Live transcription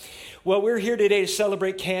Well, we're here today to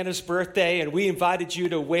celebrate Canada's birthday, and we invited you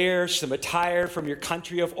to wear some attire from your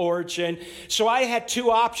country of origin. So I had two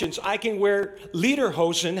options. I can wear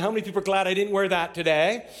lederhosen. How many people are glad I didn't wear that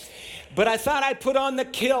today? But I thought I'd put on the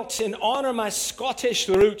kilt in honor of my Scottish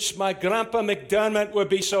roots. My Grandpa McDermott would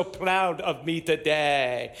be so proud of me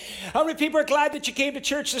today. How many people are glad that you came to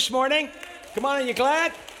church this morning? Come on, are you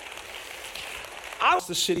glad? Out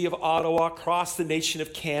the city of Ottawa, across the nation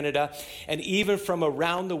of Canada, and even from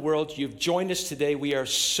around the world, you've joined us today. We are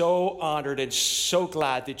so honored and so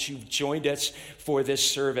glad that you've joined us for this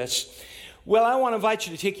service. Well, I want to invite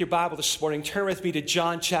you to take your Bible this morning. Turn with me to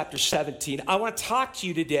John chapter 17. I want to talk to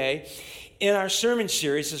you today in our sermon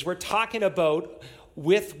series as we're talking about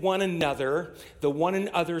with one another, the one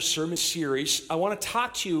another sermon series. I want to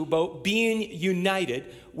talk to you about being united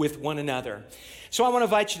with one another. So I want to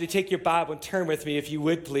invite you to take your Bible and turn with me, if you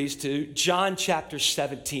would please, to John chapter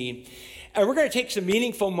 17. And we're going to take some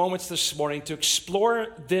meaningful moments this morning to explore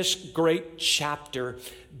this great chapter,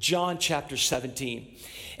 John chapter 17.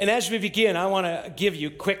 And as we begin, I want to give you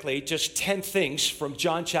quickly just 10 things from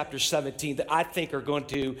John chapter 17 that I think are going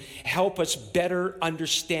to help us better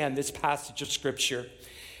understand this passage of Scripture.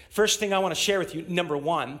 First thing I want to share with you, number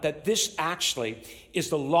one, that this actually is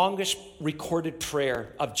the longest recorded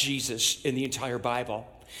prayer of Jesus in the entire Bible.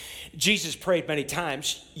 Jesus prayed many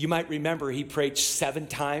times. You might remember he prayed 7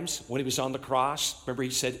 times when he was on the cross. Remember he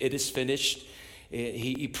said, "It is finished."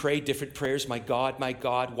 He prayed different prayers. My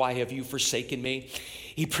God, why have you forsaken me?"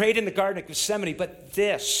 He prayed in the Garden of Gethsemane, but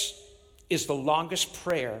this is the longest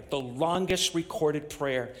prayer, the longest recorded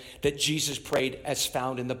prayer that Jesus prayed as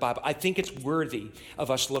found in the Bible. I think it's worthy of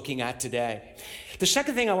us looking at today. The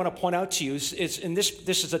second thing I want to point out to you is and this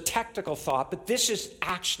is a technical thought, but this is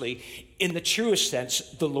actually, in the truest sense,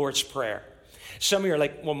 the Lord's Prayer. Some of you are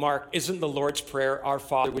like, "Well, Mark, isn't the Lord's Prayer, Our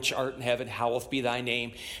Father which art in heaven, hallowed be thy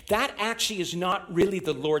name?" That actually is not really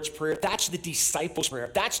the Lord's Prayer. That's the disciples' prayer.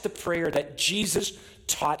 That's the prayer that Jesus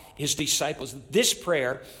taught his disciples. This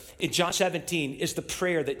prayer in John 17 is the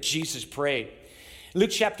prayer that Jesus prayed.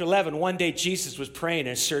 Luke chapter 11, one day Jesus was praying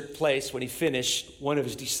in a certain place. When he finished, one of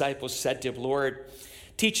his disciples said to him, "Lord,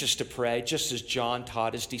 teach us to pray, just as John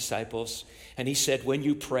taught his disciples." And he said, "When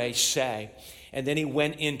you pray, say." And then he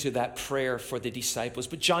went into that prayer for the disciples.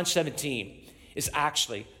 But John 17 is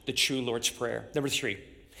actually the true Lord's Prayer. Number 3.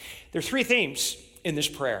 There are 3 themes in this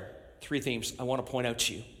prayer. 3 themes I want to point out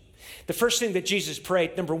to you. The first thing that Jesus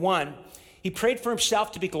prayed, number 1, he prayed for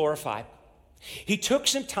himself to be glorified. He took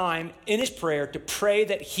some time in his prayer to pray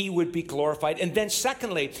that he would be glorified. And then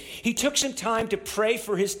secondly, he took some time to pray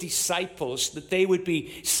for his disciples that they would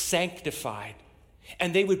be sanctified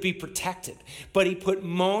and they would be protected. But he put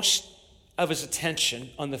most of his attention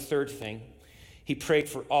on the third thing. He prayed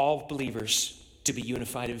for all believers to be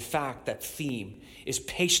unified. In fact, that theme is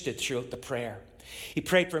pasted throughout the prayer. He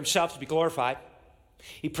prayed for himself to be glorified.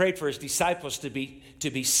 He prayed for his disciples to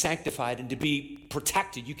be sanctified and to be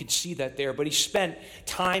protected. You can see that there. But he spent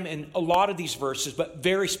time in a lot of these verses, but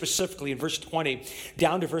very specifically in verse 20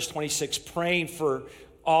 down to verse 26, praying for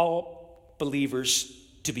all believers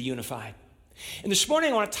to be unified. And this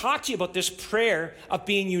morning I want to talk to you about this prayer of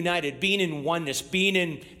being united, being in oneness, being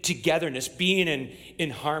in togetherness, being in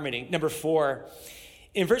harmony. Number 4,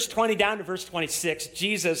 in verse 20 down to verse 26,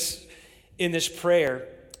 Jesus in this prayer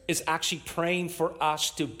is actually praying for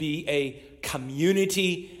us to be a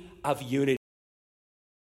community of unity.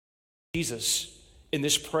 Jesus, in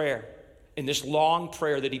this prayer, in this long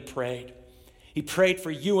prayer that he prayed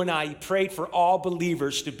for you and I. He prayed for all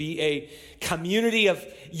believers to be a community of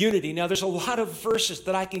unity. Now, there's a lot of verses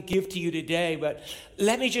that I can give to you today, but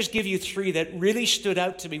let me just give you 3 that really stood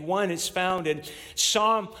out to me. One is found in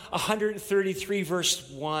Psalm 133, verse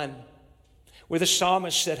 1, where the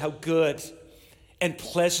psalmist said how good and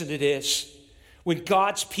pleasant it is when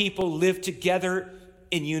God's people live together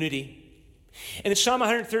in unity. And in Psalm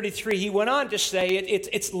 133, he went on to say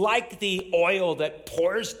it's like the oil that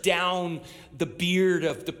pours down the beard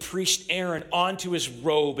of the priest Aaron onto his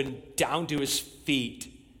robe and down to his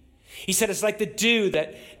feet. He said it's like the dew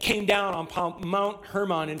that came down on Mount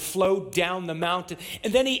Hermon and flowed down the mountain.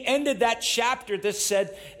 And then he ended that chapter that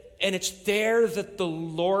said, and it's there that the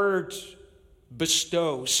Lord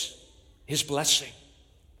bestows his blessing.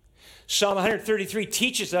 Psalm 133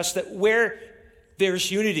 teaches us that where there's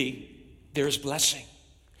unity, there's blessing.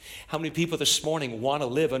 How many people this morning want to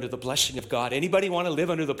live under the blessing of God? Anybody want to live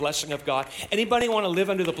under the blessing of God? Anybody want to live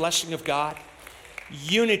under the blessing of God?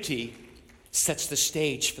 Unity sets the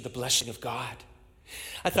stage for the blessing of God.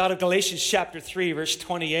 I thought of Galatians chapter 3, verse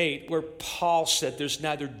 28, where Paul said there's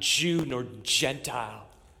neither Jew nor Gentile.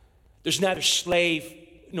 There's neither slave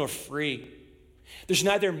nor free. There's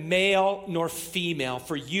neither male nor female,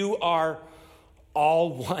 for you are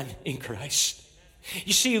all one in Christ.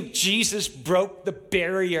 You see, Jesus broke the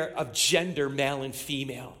barrier of gender, male and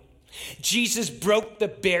female. Jesus broke the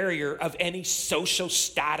barrier of any social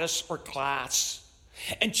status or class.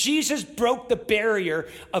 And Jesus broke the barrier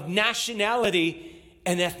of nationality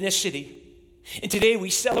and ethnicity. And today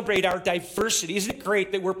we celebrate our diversity. Isn't it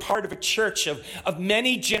great that we're part of a church of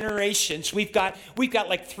many generations? We've got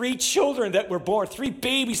like 3 children that were born, 3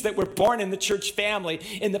 babies that were born in the church family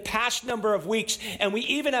in the past number of weeks. And we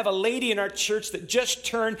even have a lady in our church that just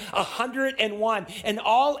turned 101, and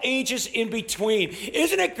all ages in between.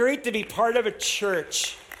 Isn't it great to be part of a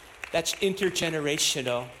church that's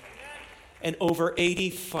intergenerational and over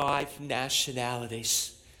 85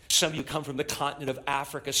 nationalities? Some of you come from the continent of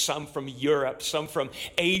Africa, some from Europe, some from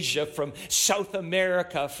Asia, from South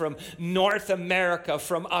America, from North America,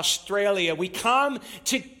 from Australia. We come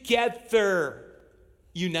together,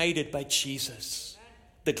 united by Jesus.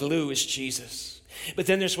 The glue is Jesus. But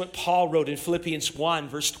then there's what Paul wrote in Philippians 1,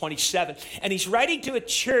 verse 27. And he's writing to a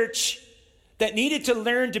church that needed to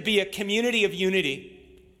learn to be a community of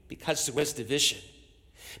unity because there was division.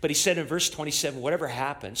 But he said in verse 27, whatever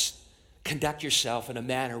happens, conduct yourself in a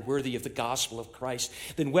manner worthy of the gospel of Christ.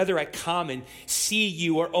 Then whether I come and see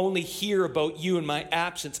you or only hear about you in my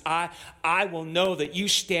absence, I will know that you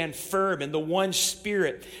stand firm in the one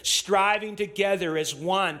Spirit, striving together as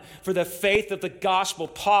one for the faith of the gospel.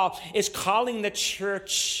 Paul is calling the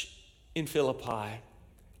church in Philippi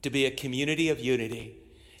to be a community of unity,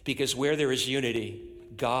 because where there is unity,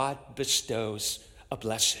 God bestows a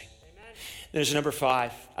blessing. Amen. There's number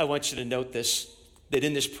 5. I want you to note this, that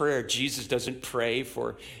in this prayer, Jesus doesn't pray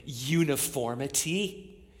for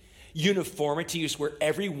uniformity. Uniformity is where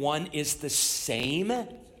everyone is the same.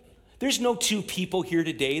 There's no 2 people here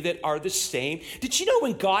today that are the same. Did you know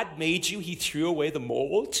when God made you, he threw away the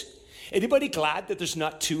mold? Anybody glad that there's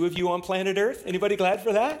not 2 of you on planet Earth? Anybody glad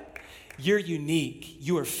for that? You're unique.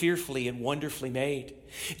 You are fearfully and wonderfully made.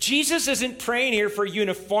 Jesus isn't praying here for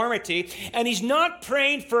uniformity, and he's not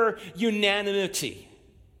praying for unanimity.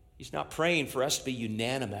 He's not praying for us to be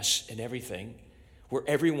unanimous in everything, where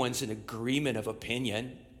everyone's in agreement of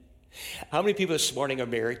opinion. How many people this morning are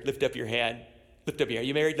married? Lift up your hand. Lift up your hand.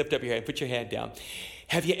 You married? Lift up your hand. Put your hand down.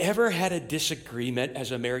 Have you ever had a disagreement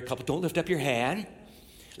as a married couple? Don't lift up your hand.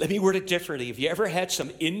 Let me word it differently. Have you ever had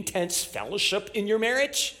some intense fellowship in your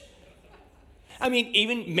marriage? I mean,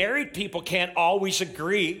 even married people can't always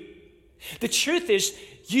agree. The truth is,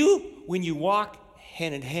 when you walk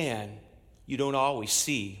hand in hand, you don't always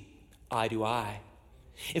see eye to eye.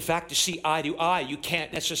 In fact, to see eye to eye, you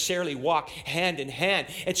can't necessarily walk hand in hand.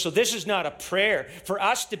 And so this is not a prayer for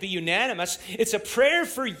us to be unanimous. It's a prayer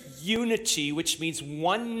for unity, which means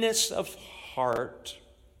oneness of heart,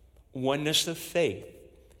 oneness of faith,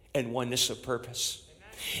 and oneness of purpose.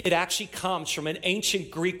 It actually comes from an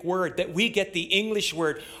ancient Greek word that we get the English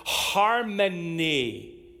word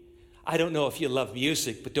harmony. I don't know if you love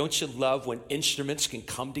music, but don't you love when instruments can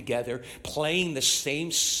come together playing the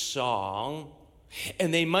same song,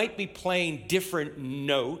 and they might be playing different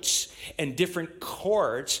notes and different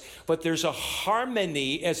chords, but there's a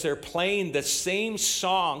harmony as they're playing the same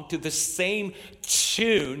song to the same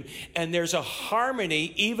tune, and there's a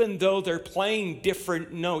harmony even though they're playing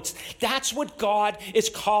different notes. That's what God is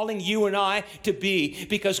calling you and I to be,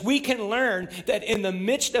 because we can learn that in the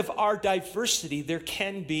midst of our diversity, there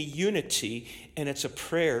can be unity, and it's a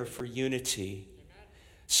prayer for unity.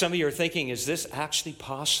 Some of you are thinking, is this actually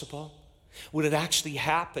possible? Would it actually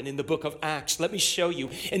happen in the book of Acts? Let me show you.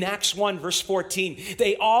 In Acts 1, verse 14,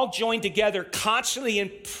 they all joined together constantly in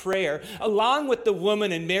prayer, along with the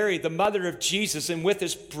woman and Mary, the mother of Jesus, and with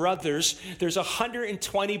his brothers. There's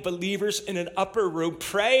 120 believers in an upper room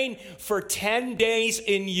praying for 10 days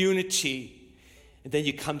in unity. And then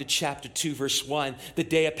you come to chapter 2, verse 1. The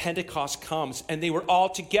day of Pentecost comes, and they were all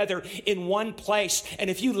together in one place. And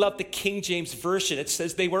if you love the King James Version, it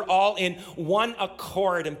says they were all in one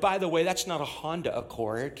accord. And by the way, that's not a Honda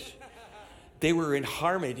Accord. They were in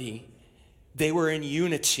harmony. They were in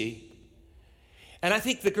unity. And I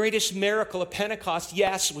think the greatest miracle of Pentecost,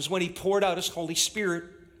 yes, was when he poured out his Holy Spirit.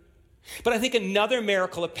 But I think another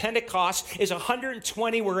miracle of Pentecost is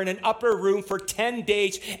 120 were in an upper room for 10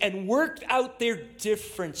 days and worked out their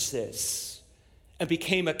differences and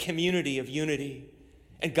became a community of unity.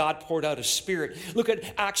 And God poured out his Spirit. Look at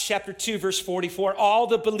Acts chapter 2, verse 44. All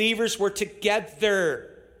the believers were together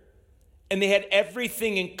and they had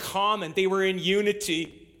everything in common. They were in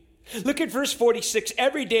unity. Look at verse 46.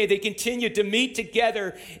 Every day they continued to meet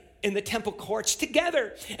together in the temple courts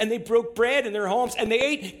together, and they broke bread in their homes, and they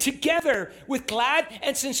ate together with glad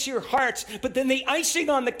and sincere hearts. But then the icing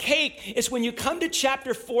on the cake is when you come to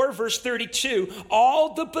chapter 4, verse 32,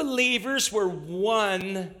 all the believers were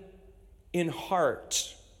one in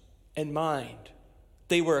heart and mind.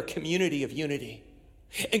 They were a community of unity.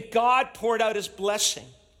 And God poured out his blessing.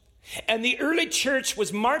 And the early church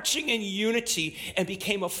was marching in unity and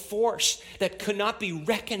became a force that could not be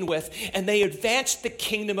reckoned with. And they advanced the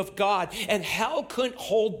kingdom of God. And hell couldn't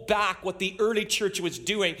hold back what the early church was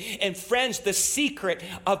doing. And friends, the secret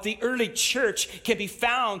of the early church can be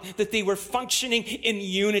found that they were functioning in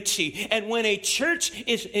unity. And when a church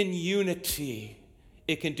is in unity,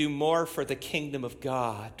 it can do more for the kingdom of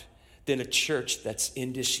God than a church that's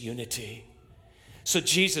in disunity. So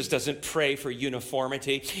Jesus doesn't pray for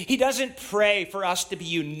uniformity. He doesn't pray for us to be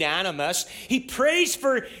unanimous. He prays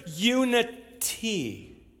for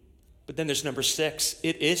unity. But then there's number 6.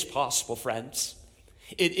 It is possible, friends.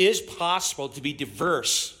 It is possible to be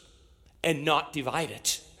diverse and not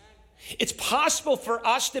divided. It's possible for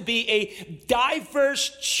us to be a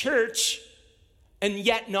diverse church and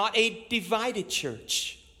yet not a divided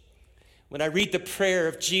church. When I read the prayer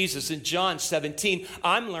of Jesus in John 17,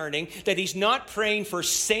 I'm learning that he's not praying for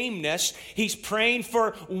sameness, he's praying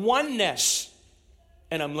for oneness.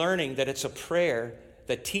 And I'm learning that it's a prayer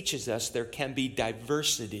that teaches us there can be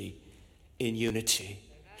diversity in unity.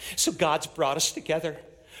 So God's brought us together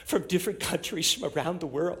from different countries from around the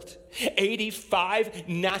world. 85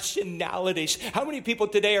 nationalities. How many people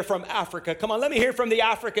today are from Africa? Come on, let me hear from the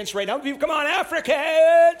Africans right now. Come on,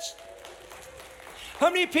 Africans! How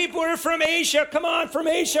many people are from Asia? Come on, from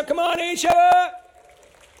Asia. Come on, Asia.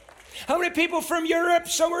 How many people from Europe?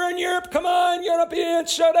 Somewhere in Europe. Come on,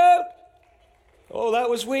 Europeans, shout out. Oh, that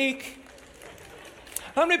was weak.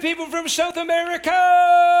 How many people from South America?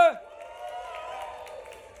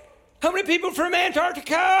 How many people from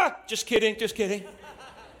Antarctica? Just kidding, just kidding.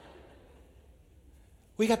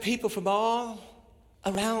 We got people from all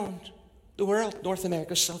around the world. North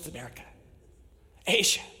America, South America,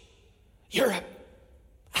 Asia, Europe,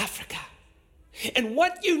 Africa. And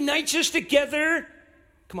what unites us together?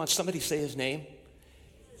 Come on, somebody say his name.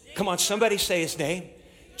 Come on, somebody say his name.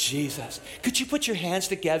 Jesus. Could you put your hands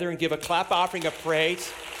together and give a clap offering of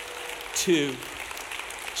praise to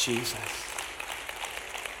Jesus?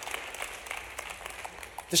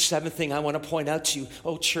 The 7th thing I want to point out to you,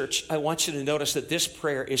 oh church, I want you to notice that this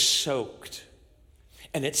prayer is soaked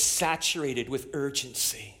and it's saturated with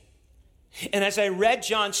urgency. And as I read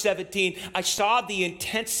John 17, I saw the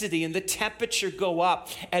intensity and the temperature go up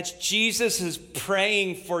as Jesus is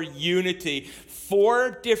praying for unity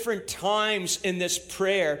 4 different times in this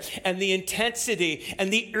prayer. And the intensity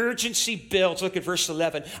and the urgency builds. Look at verse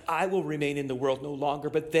 11. I will remain in the world no longer,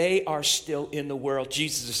 but they are still in the world.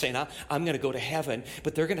 Jesus is saying, I'm going to go to heaven,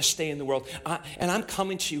 but they're going to stay in the world. And I'm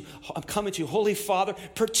coming to you. I'm coming to you. Holy Father,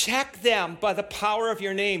 protect them by the power of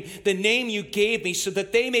your name, the name you gave me, so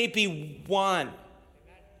that they may be one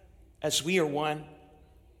as we are one.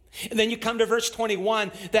 And then you come to verse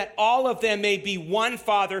 21, that all of them may be one,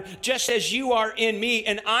 Father, just as you are in me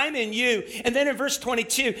and I'm in you. And then in verse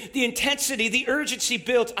 22, the intensity, the urgency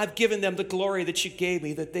built. I've given them the glory that you gave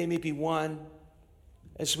me, that they may be one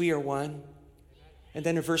as we are one. And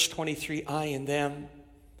then in verse 23, I and them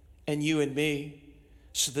and you and me,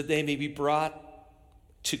 so that they may be brought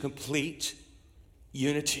to complete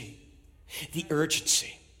unity. The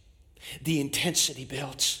urgency, the intensity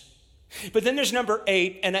builds. But then there's number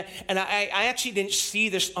 8, and I actually didn't see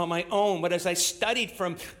this on my own, but as I studied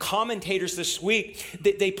from commentators this week,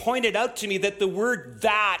 they pointed out to me that the word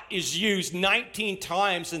that is used 19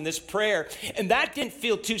 times in this prayer, and that didn't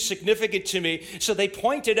feel too significant to me. So they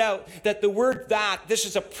pointed out that the word that, this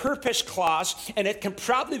is a purpose clause, and it can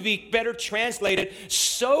probably be better translated,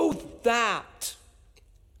 so that,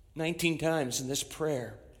 19 times in this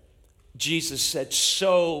prayer, Jesus said,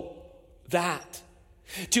 so that.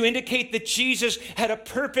 To indicate that Jesus had a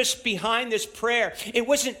purpose behind this prayer. It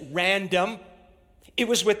wasn't random. It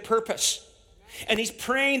was with purpose. And he's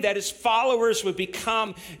praying that his followers would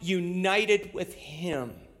become united with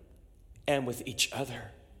him and with each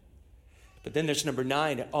other. But then there's number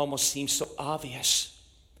 9. It almost seems so obvious,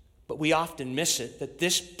 but we often miss it, that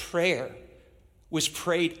this prayer was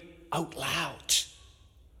prayed out loud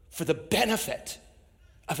for the benefit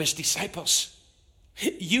of his disciples.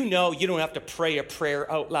 You know you don't have to pray a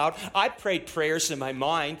prayer out loud. I prayed prayers in my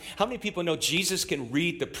mind. How many people know Jesus can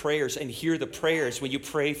read the prayers and hear the prayers when you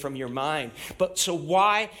pray from your mind? But so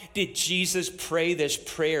why did Jesus pray this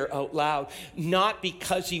prayer out loud? Not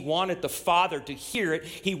because he wanted the Father to hear it.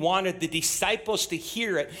 He wanted the disciples to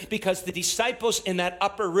hear it, because the disciples in that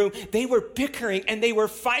upper room, they were bickering and they were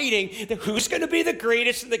fighting. Who's going to be the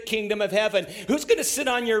greatest in the kingdom of heaven? Who's going to sit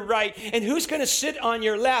on your right and who's going to sit on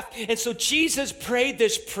your left? And so Jesus prayed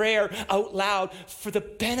this prayer out loud for the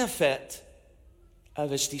benefit of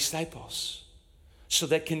his disciples, so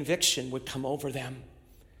that conviction would come over them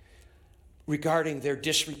regarding their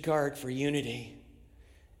disregard for unity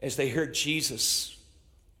as they heard Jesus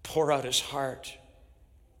pour out his heart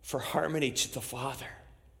for harmony to the Father.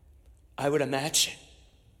 I would imagine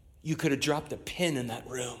you could have dropped a pin in that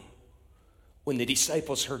room when the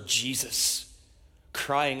disciples heard Jesus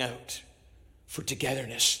crying out for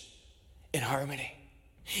togetherness and harmony.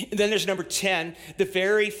 And then there's number 10, the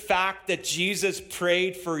very fact that Jesus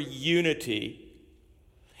prayed for unity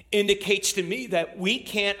indicates to me that we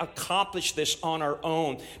can't accomplish this on our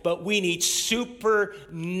own, but we need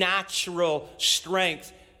supernatural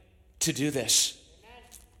strength to do this.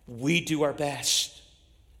 We do our best,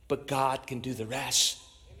 but God can do the rest.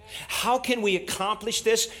 How can we accomplish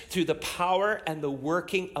this? Through the power and the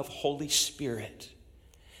working of Holy Spirit.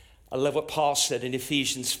 I love what Paul said in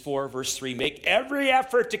Ephesians 4, verse 3. Make every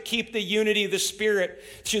effort to keep the unity of the Spirit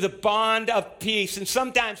through the bond of peace. And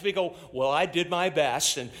sometimes we go, well, I did my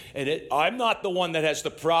best, and I'm not the one that has the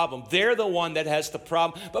problem. They're the one that has the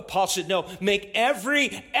problem. But Paul said, no, make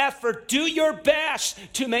every effort. Do your best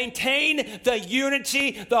to maintain the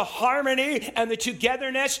unity, the harmony, and the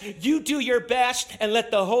togetherness. You do your best, and let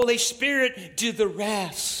the Holy Spirit do the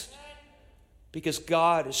rest. Because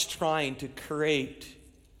God is trying to create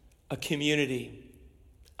a community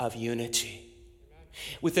of unity.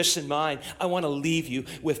 With this in mind, I want to leave you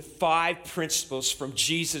with 5 principles from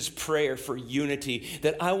Jesus' prayer for unity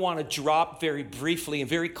that I want to drop very briefly and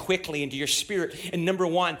very quickly into your spirit. And number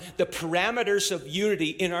 1, the parameters of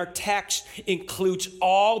unity in our text includes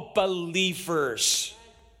all believers.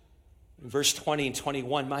 In verse 20 and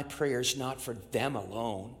 21, my prayer is not for them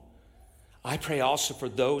alone. I pray also for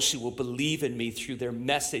those who will believe in me through their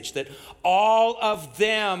message, that all of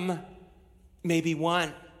them may be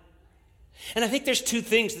one. And I think there's 2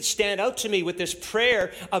 things that stand out to me with this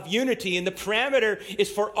prayer of unity, and the parameter is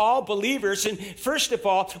for all believers. And first of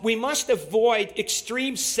all, we must avoid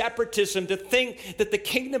extreme separatism, to think that the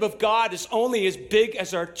kingdom of God is only as big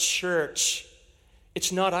as our church.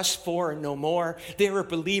 It's not us 4 and no more. There are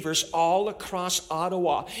believers all across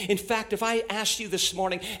Ottawa. In fact, if I asked you this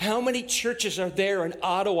morning, how many churches are there in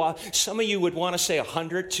Ottawa? Some of you would want to say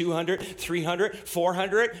 100, 200, 300,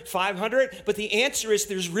 400, 500. But the answer is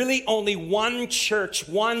there's really only one church,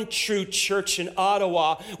 one true church in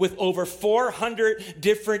Ottawa, with over 400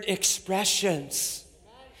 different expressions.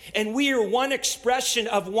 And we are one expression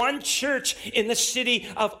of one church in the city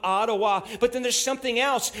of Ottawa. But then there's something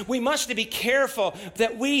else. We must be careful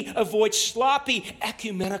that we avoid sloppy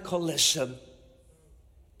ecumenicalism.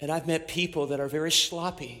 And I've met people that are very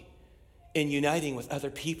sloppy in uniting with other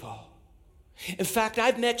people. In fact,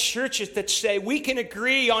 I've met churches that say we can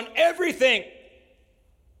agree on everything.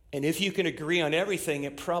 And if you can agree on everything,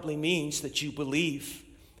 it probably means that you believe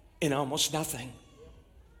in almost nothing.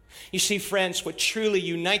 You see, friends, what truly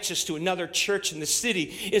unites us to another church in the city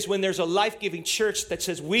is when there's a life-giving church that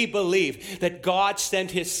says we believe that God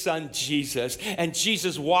sent his son Jesus, and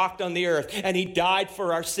Jesus walked on the earth and he died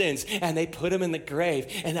for our sins, and they put him in the grave,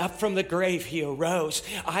 and up from the grave he arose.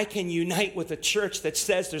 I can unite with a church that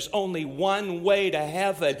says there's only one way to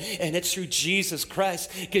heaven, and it's through Jesus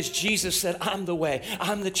Christ, because Jesus said, I'm the way,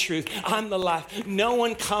 I'm the truth, I'm the life. No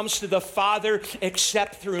one comes to the Father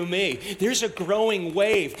except through me. There's a growing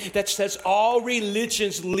wave that says all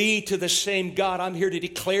religions lead to the same God. I'm here to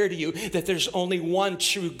declare to you that there's only one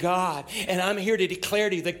true God. And I'm here to declare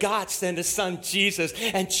to you that God sent his son Jesus,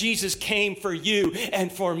 and Jesus came for you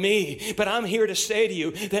and for me. But I'm here to say to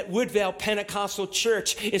you that Woodvale Pentecostal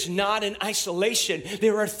Church is not in isolation.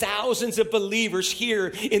 There are thousands of believers here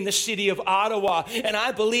in the city of Ottawa. And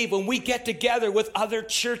I believe when we get together with other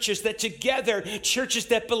churches, that together, churches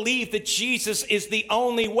that believe that Jesus is the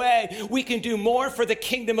only way, we can do more for the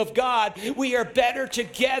kingdom of God. We are better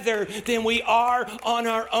together than we are on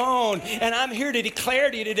our own. And I'm here to declare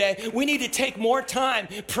to you today, we need to take more time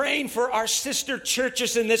praying for our sister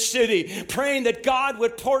churches in this city, praying that God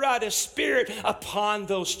would pour out his Spirit upon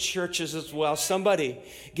those churches as well. Somebody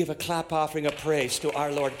give a clap offering of praise to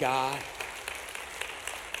our Lord God.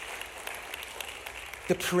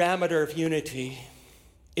 The parameter of unity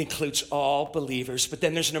includes all believers. But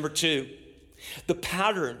then there's number two. The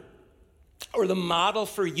pattern or the model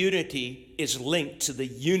for unity is linked to the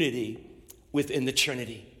unity within the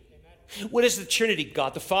Trinity. What is the Trinity?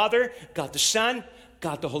 God the Father, God the Son,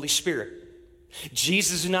 God the Holy Spirit.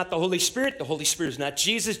 Jesus is not the Holy Spirit. The Holy Spirit is not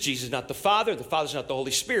Jesus. Jesus is not the Father. The Father is not the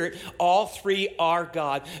Holy Spirit. All three are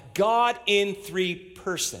God. God in three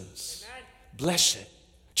persons. Amen. Blessed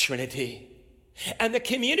Trinity. And the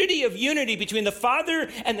community of unity between the Father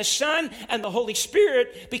and the Son and the Holy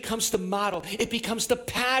Spirit becomes the model. It becomes the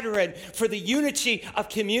pattern for the unity of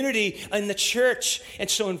community in the church. And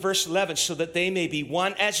so in verse 11, so that they may be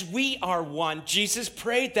one as we are one. Jesus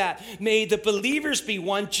prayed that. May the believers be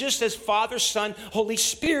one just as Father, Son, Holy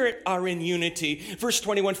Spirit are in unity. Verse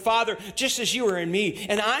 21, Father, just as you are in me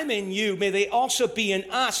and I'm in you, may they also be in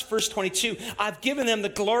us. Verse 22, I've given them the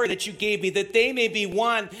glory that you gave me, that they may be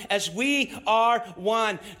one as we are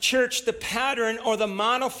one. Church, the pattern or the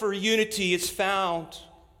model for unity is found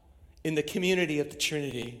in the community of the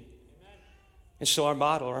Trinity. And so our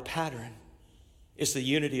model, our pattern, is the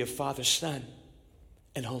unity of Father, Son,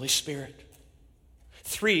 and Holy Spirit.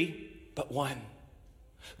 Three, but one.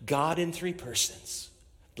 God in three persons.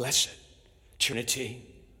 Blessed Trinity.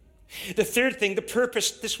 The third thing, the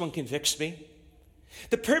purpose, this one convicts me.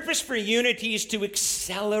 The purpose for unity is to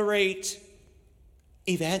accelerate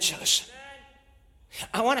evangelism.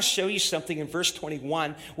 I want to show you something in verse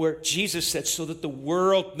 21 where Jesus said, so that the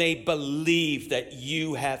world may believe that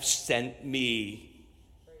you have sent me.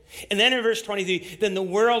 And then in verse 23, then the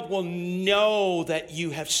world will know that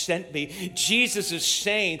you have sent me. Jesus is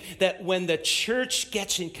saying that when the church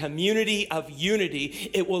gets in community of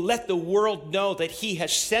unity, it will let the world know that he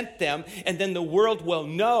has sent them, and then the world will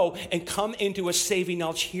know and come into a saving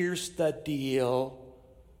knowledge. Here's the deal.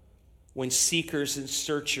 When seekers and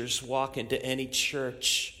searchers walk into any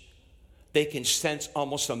church, they can sense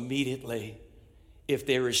almost immediately if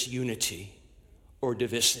there is unity or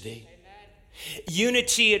diversity. Amen.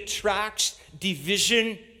 Unity attracts,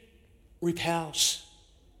 division repels.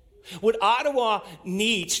 What Ottawa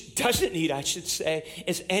doesn't need,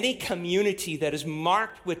 is any community that is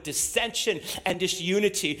marked with dissension and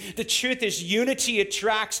disunity. The truth is, unity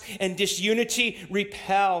attracts and disunity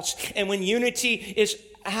repels. And when unity is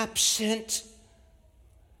absent,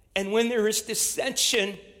 and when there is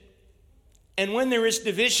dissension, and when there is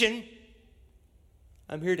division,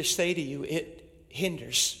 I'm here to say to you, it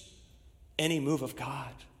hinders any move of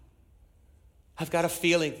God. I've got a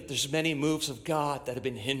feeling that there's many moves of God that have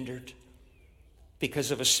been hindered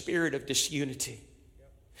because of a spirit of disunity.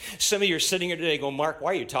 Some of you are sitting here today going, Mark,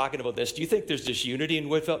 why are you talking about this? Do you think there's disunity in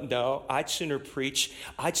Woodville? No, I'd sooner preach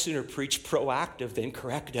proactive than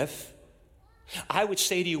corrective. I would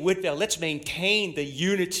say to you, Woodville, let's maintain the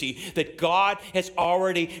unity that God has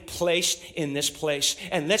already placed in this place.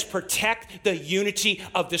 And let's protect the unity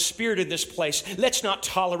of the Spirit in this place. Let's not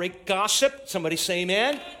tolerate gossip. Somebody say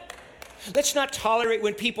amen. Let's not tolerate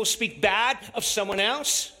when people speak bad of someone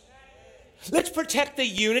else. Let's protect the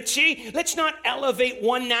unity. Let's not elevate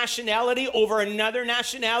one nationality over another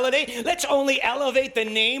nationality. Let's only elevate the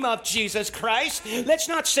name of Jesus Christ. Let's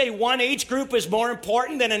not say one age group is more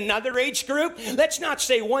important than another age group. Let's not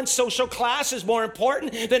say one social class is more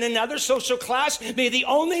important than another social class. May the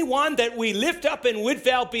only one that we lift up in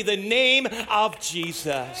Woodville be the name of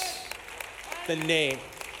Jesus. The name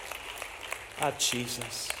of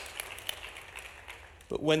Jesus.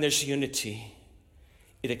 But when there's unity,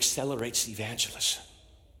 it accelerates evangelism.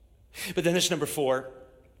 But then there's number 4.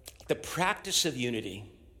 The practice of unity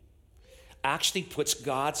actually puts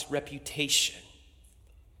God's reputation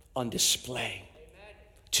on display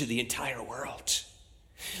to the entire world.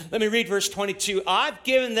 Let me read verse 22. I've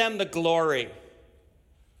given them the glory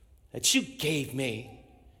that you gave me,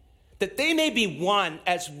 that they may be one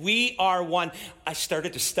as we are one. I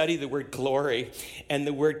started to study the word glory, and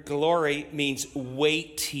the word glory means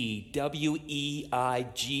weighty, W-E-I-G-H-T-Y.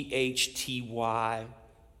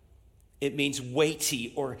 It means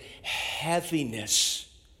weighty or heaviness.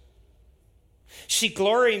 See,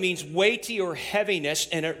 glory means weighty or heaviness,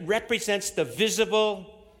 and it represents the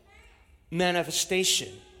visible manifestation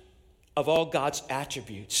of all God's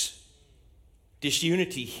attributes.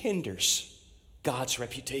 Disunity hinders God's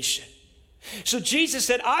reputation. So Jesus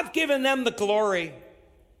said, I've given them the glory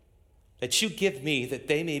that you give me, that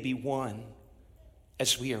they may be one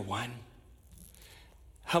as we are one.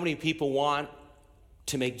 How many people want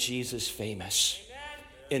to make Jesus famous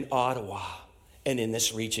in Ottawa and in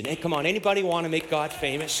this region? Hey, come on, anybody want to make God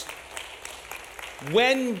famous?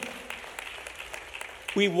 When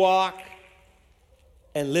we walk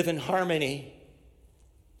and live in harmony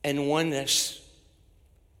and oneness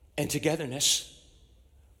and togetherness,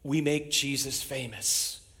 we make Jesus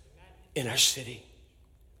famous in our city.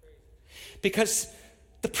 Because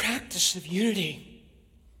the practice of unity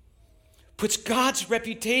puts God's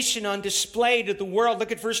reputation on display to the world.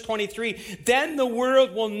 Look at verse 23. Then the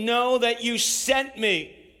world will know that you sent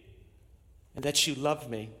me and that you love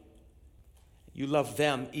me. You love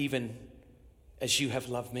them even as you have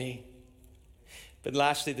loved me. But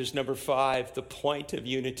lastly, there's number 5, the point of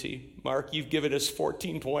unity. Mark, you've given us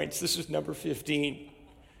 14 points. This is number 15.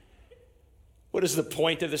 What is the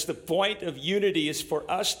point of this? The point of unity is for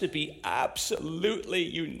us to be absolutely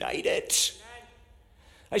united.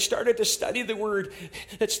 I started to study the word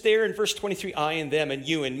that's there in verse 23, I and them and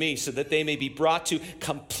you and me, so that they may be brought to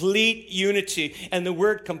complete unity. And the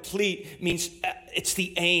word complete means it's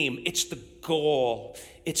the aim, it's the goal,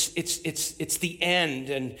 it's the end,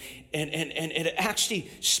 and it actually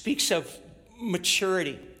speaks of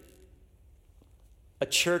maturity. A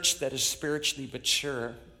church that is spiritually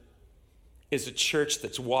mature is a church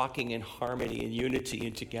that's walking in harmony and unity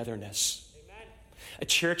and togetherness. Amen. A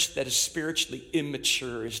church that is spiritually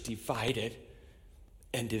immature is divided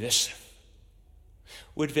and divisive.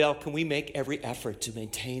 Woodvale, can we make every effort to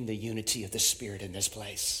maintain the unity of the Spirit in this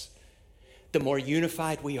place? The more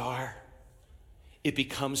unified we are, it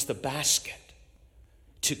becomes the basket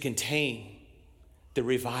to contain the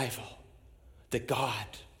revival that God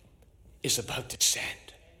is about to send.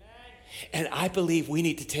 And I believe we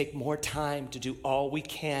need to take more time to do all we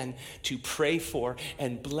can to pray for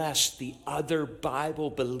and bless the other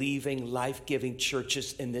Bible-believing, life-giving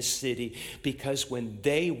churches in this city, because when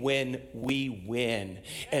they win, we win.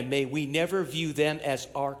 And may we never view them as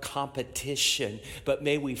our competition, but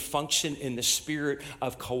may we function in the spirit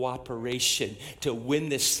of cooperation to win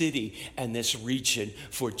this city and this region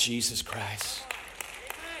for Jesus Christ.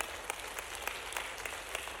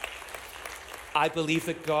 I believe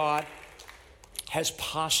that God has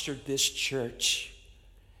postured this church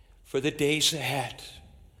for the days ahead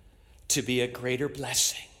to be a greater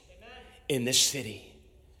blessing in this city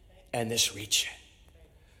and this region.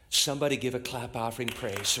 Somebody give a clap offering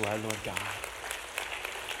praise to our Lord God.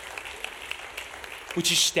 Would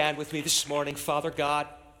you stand with me this morning? Father God,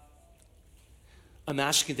 I'm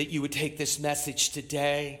asking that you would take this message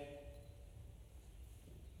today.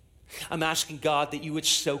 I'm asking, God, that you would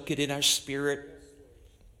soak it in our spirit.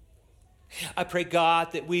 I pray,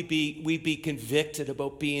 God, that we be convicted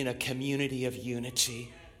about being a community of unity.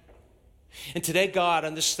 And today, God,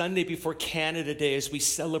 on the Sunday before Canada Day, as we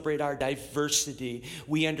celebrate our diversity,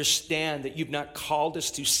 we understand that you've not called us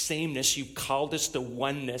to sameness, you've called us to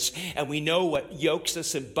oneness. And we know what yokes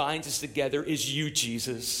us and binds us together is you,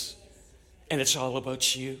 Jesus. And it's all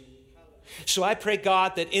about you. So I pray,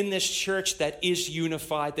 God, that in this church that is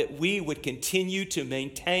unified, that we would continue to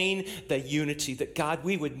maintain the unity, that, God,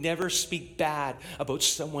 we would never speak bad about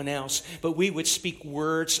someone else, but we would speak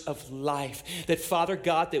words of life. That, Father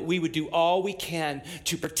God, that we would do all we can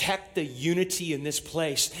to protect the unity in this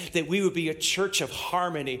place, that we would be a church of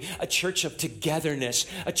harmony, a church of togetherness,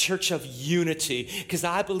 a church of unity. Because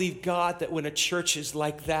I believe, God, that when a church is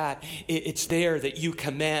like that, it's there that you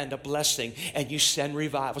command a blessing and you send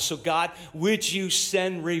revival. So, God, would you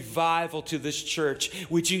send revival to this church?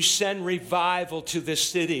 Would you send revival to this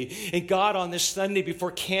city? And God, on this Sunday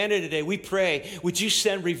before Canada Day, we pray, would you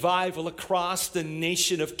send revival across the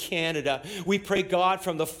nation of Canada? We pray, God,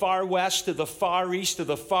 from the far west to the far east to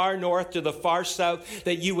the far north to the far south,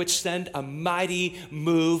 that you would send a mighty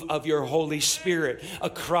move of your Holy Spirit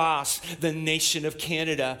across the nation of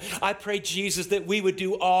Canada. I pray, Jesus, that we would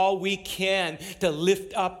do all we can to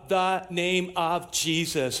lift up the name of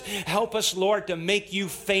Jesus. Help us, Lord, to make you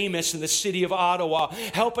famous in the city of Ottawa.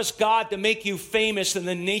 Help us, God, to make you famous in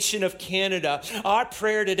the nation of Canada. Our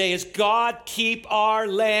prayer today is, God, keep our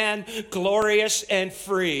land glorious and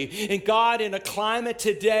free. And God, in a climate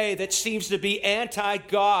today that seems to be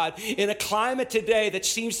anti-God, in a climate today that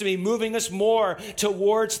seems to be moving us more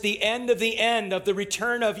towards the end of the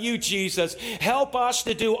return of you, Jesus, help us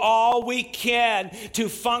to do all we can to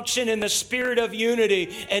function in the spirit of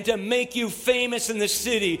unity and to make you famous in the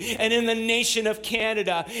city and in the nation of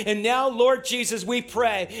Canada. And now, Lord Jesus, we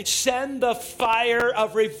pray, send the fire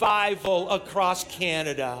of revival across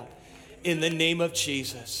Canada in the name of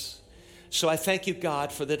Jesus. So I thank you,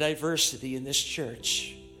 God, for the diversity in this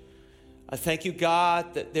church. I thank you,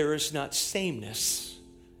 God, that there is not sameness,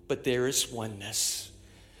 but there is oneness.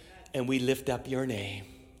 And we lift up your name.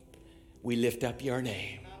 We lift up your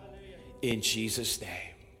name in Jesus' name.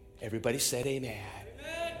 Everybody said amen.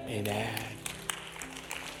 Amen. Amen.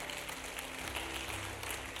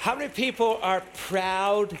 How many people are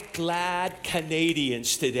proud, glad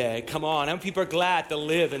Canadians today? Come on, how many people are glad to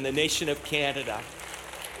live in the nation of Canada?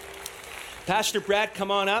 Pastor Brad,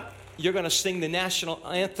 come on up. You're going to sing the national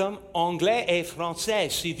anthem, anglais et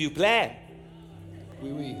français, s'il vous plaît.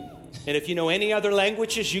 Oui, oui. And if you know any other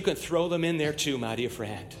languages, you can throw them in there too, my dear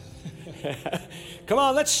friend. Come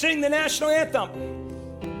on, let's sing the national anthem.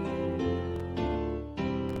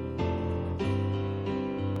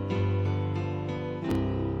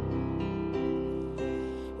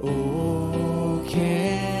 Oh,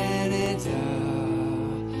 Canada,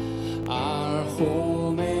 our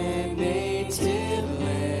home and native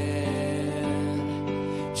land,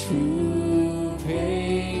 true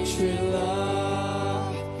patriot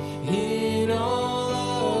love in all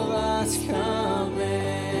of us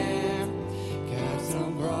command. Car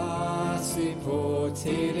ton bras s'est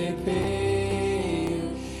porté l'épée,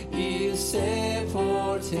 il s'est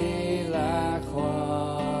porté la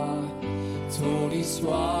croix. Ton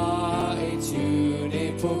histoire est une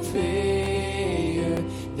épopée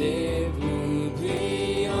des plus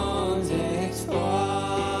brillants exploits.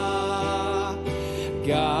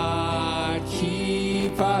 God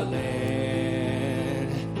keep our land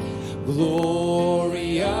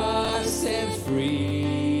glorious and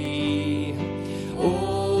free.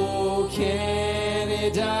 Oh,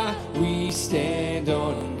 Canada, we stand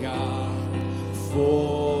on guard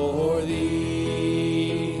for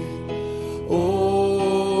thee.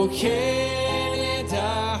 Oh,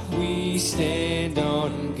 Canada, we stand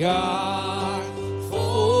on guard for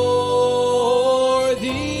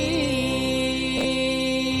thee.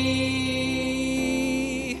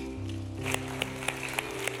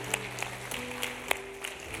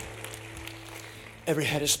 Every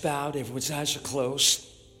head is bowed, everyone's eyes are closed.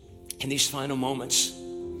 In these final moments,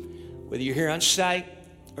 whether you're here on site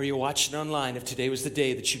or you're watching online, if today was the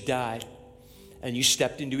day that you died and you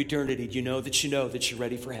stepped into eternity, you know that you're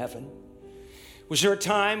ready for heaven. Was there a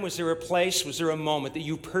time, was there a place, was there a moment that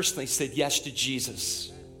you personally said yes to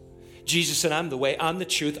Jesus? Jesus said, I'm the way, I'm the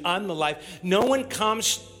truth, I'm the life. No one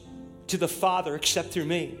comes to the Father except through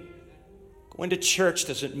me. Going to church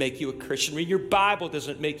doesn't make you a Christian. Reading your Bible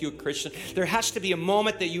doesn't make you a Christian. There has to be a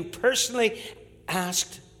moment that you personally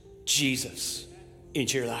asked Jesus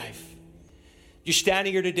into your life. You're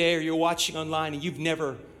standing here today or you're watching online and you've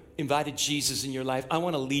never invited Jesus in your life. I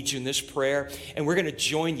want to lead you in this prayer, and we're going to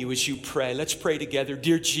join you as you pray. Let's pray together.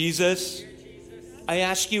 Dear Jesus, I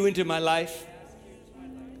ask you into my life.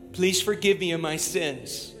 Please forgive me of my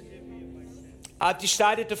sins. I've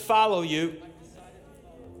decided to follow you.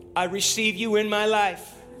 I receive you in my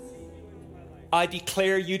life. I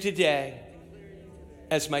declare you today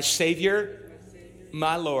as my Savior,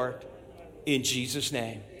 my Lord, in Jesus'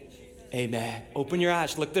 name. Amen. Open your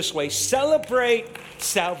eyes. Look this way. Celebrate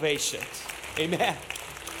salvation. Amen.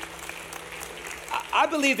 I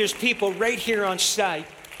believe there's people right here on site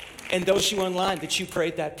and those of you online that you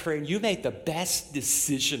prayed that prayer and you made the best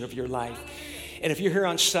decision of your life. And if you're here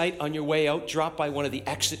on site, on your way out, drop by one of the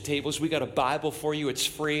exit tables. We got a Bible for you. It's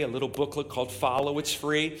free, a little booklet called Follow. It's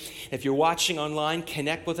free. If you're watching online,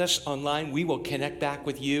 connect with us online. We will connect back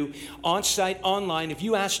with you. On site, online, if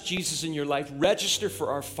you ask Jesus in your life, register for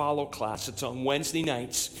our Follow class. It's on Wednesday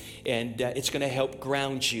nights, and it's going to help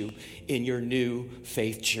ground you in your new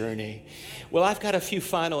faith journey. Well, I've got a few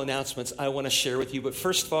final announcements I want to share with you. But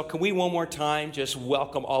first of all, can we one more time just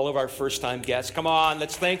welcome all of our first-time guests? Come on,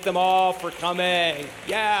 let's thank them all for coming.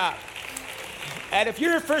 Yeah. And if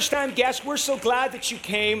you're a first-time guest, we're so glad that you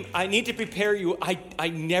came. I need to prepare you. I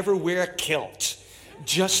never wear a kilt,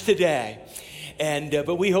 just today.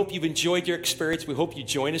 But we hope you've enjoyed your experience. We hope you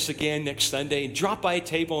join us again next Sunday. And drop by a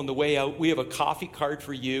table on the way out. We have a coffee card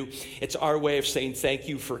for you. It's our way of saying thank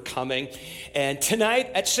you for coming. And tonight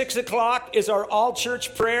at 6 o'clock is our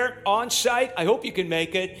all-church prayer on site. I hope you can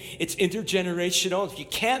make it. It's intergenerational. If you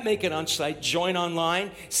can't make it on site, join online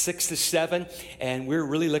 6 to 7. And we're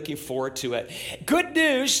really looking forward to it. Good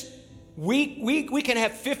news. We can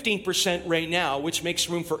have 15% right now, which makes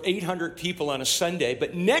room for 800 people on a Sunday.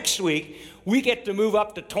 But next week, we get to move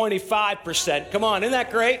up to 25%. Come on, isn't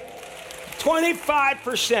that great?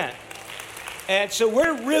 25%. And so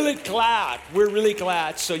we're really glad. We're really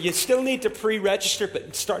glad. So you still need to pre-register,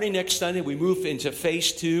 but starting next Sunday, we move into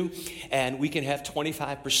phase 2, and we can have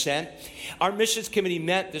 25%. Our missions committee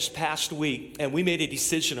met this past week, and we made a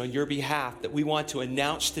decision on your behalf that we want to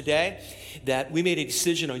announce today, that we made a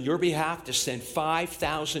decision on your behalf to send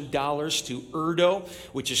 $5,000 to URDO,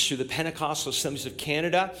 which is through the Pentecostal Assemblies of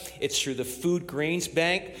Canada. It's through the Food Grains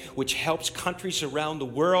Bank, which helps countries around the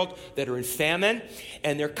world that are in famine.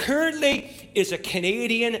 And they're currently is a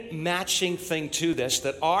Canadian matching thing to this,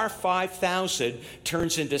 that our $5,000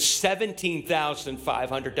 turns into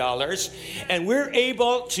 $17,500, and we're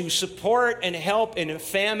able to support and help in a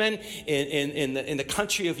famine in the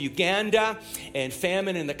country of Uganda and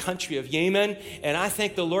famine in the country of Yemen. And I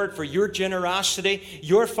thank the Lord for your generosity.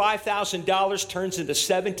 Your $5,000 turns into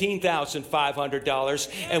 $17,500,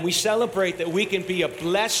 and we celebrate that we can be a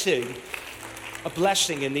blessing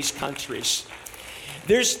in these countries.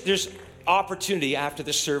 There's opportunity after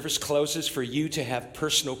the service closes for you to have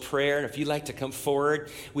personal prayer. And if you'd like to come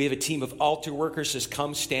forward, we have a team of altar workers that's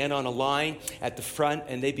come stand on a line at the front,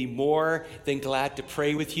 and they'd be more than glad to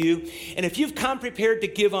pray with you. And if you've come prepared to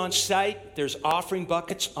give on site, there's offering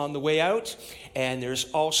buckets on the way out, and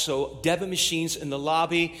there's also debit machines in the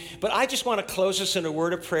lobby. But I just want to close us in a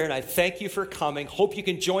word of prayer, and I thank you for coming. Hope you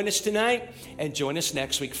can join us tonight and join us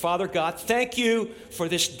next week. Father God, thank you for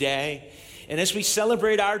this day. And as we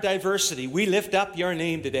celebrate our diversity, we lift up your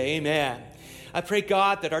name today. Amen. I pray,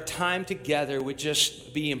 God, that our time together would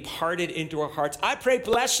just be imparted into our hearts. I pray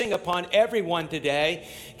blessing upon everyone today.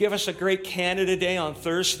 Give us a great Canada Day on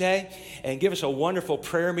Thursday, and give us a wonderful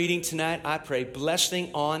prayer meeting tonight. I pray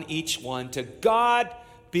blessing on each one. To God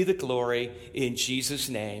be the glory in Jesus'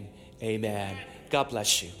 name. Amen. God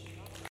bless you.